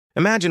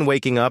Imagine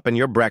waking up and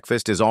your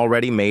breakfast is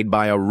already made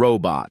by a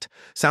robot.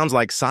 Sounds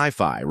like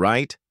sci-fi,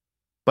 right?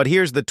 But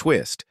here's the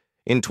twist.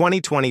 In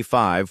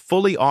 2025,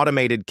 fully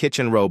automated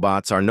kitchen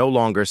robots are no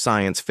longer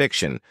science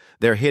fiction.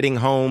 They're hitting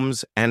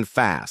homes and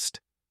fast.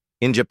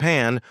 In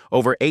Japan,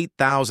 over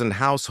 8,000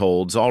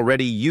 households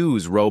already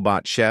use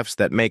robot chefs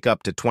that make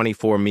up to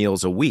 24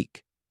 meals a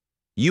week.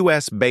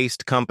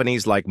 US-based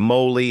companies like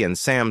Moli and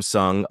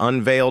Samsung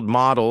unveiled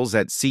models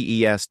at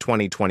CES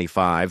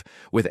 2025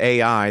 with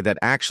AI that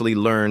actually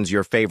learns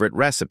your favorite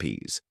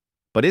recipes.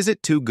 But is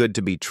it too good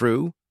to be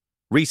true?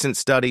 Recent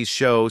studies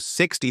show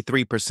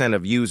 63%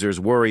 of users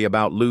worry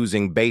about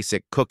losing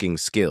basic cooking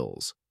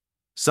skills.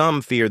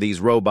 Some fear these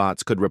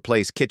robots could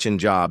replace kitchen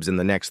jobs in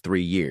the next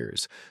 3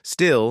 years.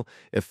 Still,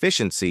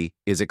 efficiency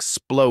is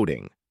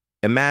exploding.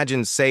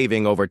 Imagine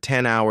saving over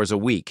 10 hours a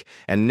week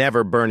and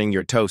never burning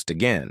your toast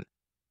again.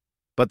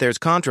 But there's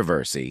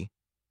controversy.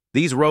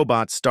 These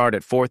robots start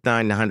at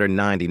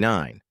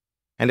 $4,999.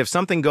 And if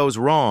something goes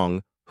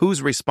wrong,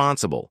 who's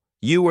responsible?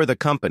 You or the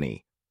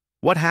company?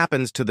 What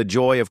happens to the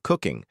joy of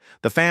cooking,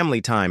 the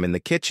family time in the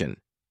kitchen?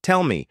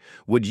 Tell me,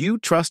 would you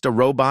trust a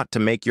robot to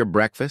make your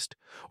breakfast?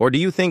 Or do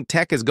you think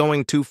tech is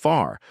going too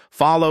far?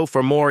 Follow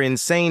for more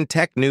insane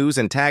tech news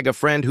and tag a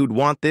friend who'd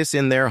want this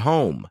in their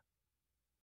home.